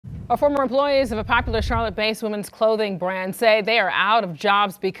Well, former employees of a popular Charlotte-based women's clothing brand say they are out of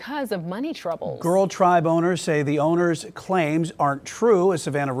jobs because of money troubles. Girl Tribe owners say the owner's claims aren't true. As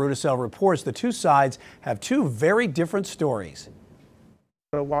Savannah Rudisell reports, the two sides have two very different stories.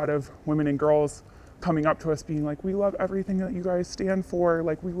 A lot of women and girls coming up to us being like, we love everything that you guys stand for.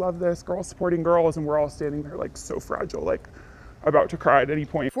 Like, we love this, girls supporting girls. And we're all standing there like so fragile, like about to cry at any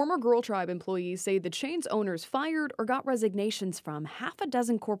point. Former Girl Tribe employees say the chain's owners fired or got resignations from half a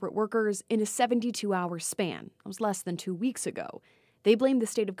dozen corporate workers in a 72-hour span. That was less than 2 weeks ago. They blamed the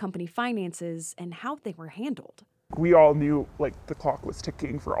state of company finances and how they were handled. We all knew like the clock was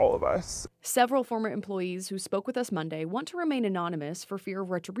ticking for all of us. Several former employees who spoke with us Monday want to remain anonymous for fear of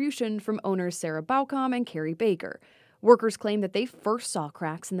retribution from owners Sarah Baucom and Carrie Baker. Workers claim that they first saw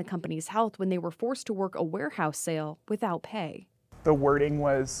cracks in the company's health when they were forced to work a warehouse sale without pay. The wording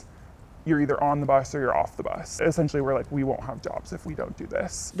was, you're either on the bus or you're off the bus. Essentially, we're like, we won't have jobs if we don't do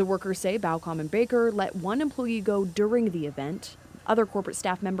this. The workers say Baucom and Baker let one employee go during the event. Other corporate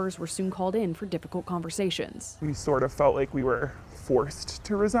staff members were soon called in for difficult conversations. We sort of felt like we were forced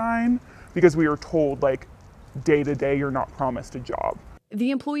to resign because we were told, like, day to day, you're not promised a job.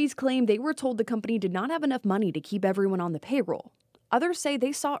 The employees claim they were told the company did not have enough money to keep everyone on the payroll. Others say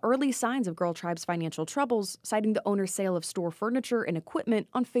they saw early signs of Girl Tribe's financial troubles, citing the owner's sale of store furniture and equipment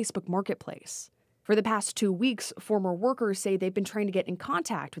on Facebook Marketplace. For the past 2 weeks, former workers say they've been trying to get in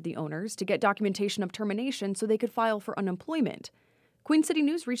contact with the owners to get documentation of termination so they could file for unemployment. Queen City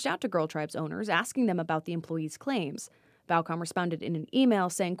News reached out to Girl Tribe's owners, asking them about the employees' claims. Baucom responded in an email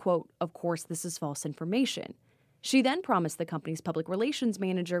saying, quote, "Of course, this is false information." She then promised the company's public relations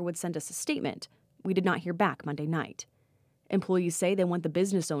manager would send us a statement. We did not hear back Monday night. Employees say they want the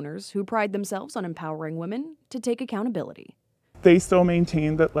business owners, who pride themselves on empowering women, to take accountability. They still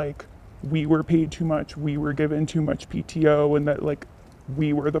maintain that, like, we were paid too much, we were given too much PTO, and that, like,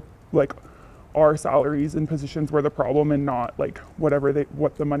 we were the, like, our salaries and positions were the problem and not, like,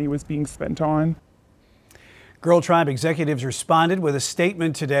 what the money was being spent on. Girl Tribe executives responded with a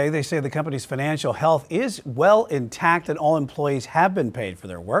statement today. They say the company's financial health is well intact and all employees have been paid for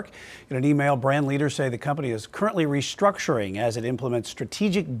their work. In an email, brand leaders say the company is currently restructuring as it implements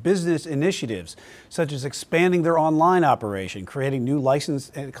strategic business initiatives, such as expanding their online operation, creating new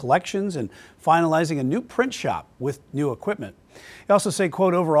license collections, and finalizing a new print shop with new equipment. They also say,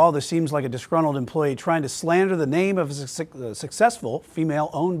 quote, "Overall, this seems like a disgruntled employee trying to slander the name of a successful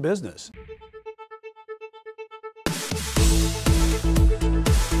female-owned business."